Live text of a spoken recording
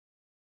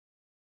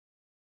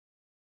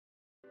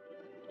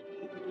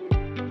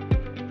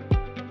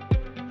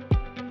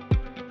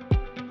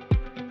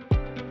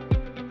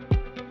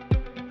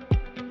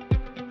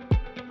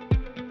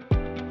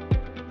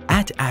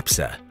At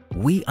Absa,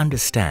 we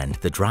understand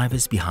the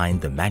drivers behind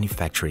the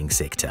manufacturing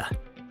sector.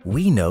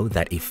 We know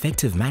that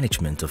effective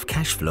management of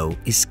cash flow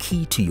is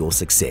key to your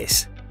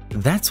success.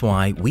 That's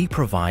why we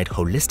provide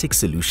holistic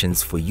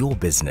solutions for your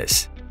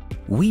business.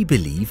 We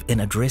believe in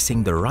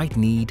addressing the right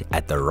need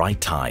at the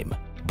right time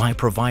by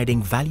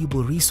providing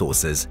valuable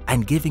resources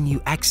and giving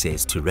you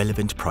access to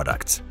relevant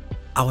products.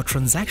 Our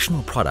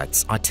transactional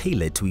products are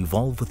tailored to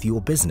evolve with your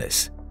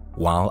business,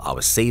 while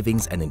our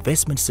savings and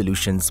investment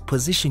solutions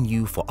position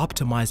you for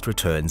optimized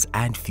returns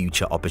and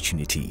future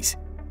opportunities.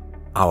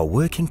 Our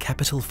working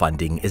capital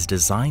funding is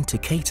designed to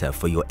cater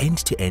for your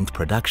end-to-end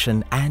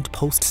production and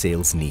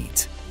post-sales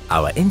needs.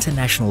 Our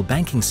international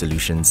banking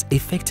solutions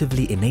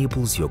effectively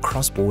enables your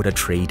cross-border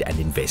trade and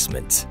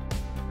investments.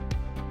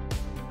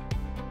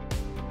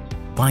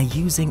 By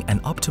using an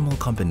optimal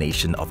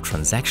combination of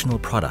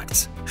transactional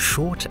products,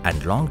 short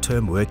and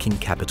long-term working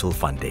capital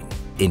funding,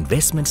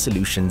 investment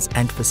solutions,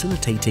 and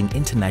facilitating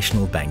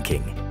international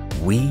banking,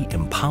 we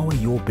empower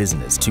your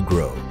business to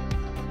grow.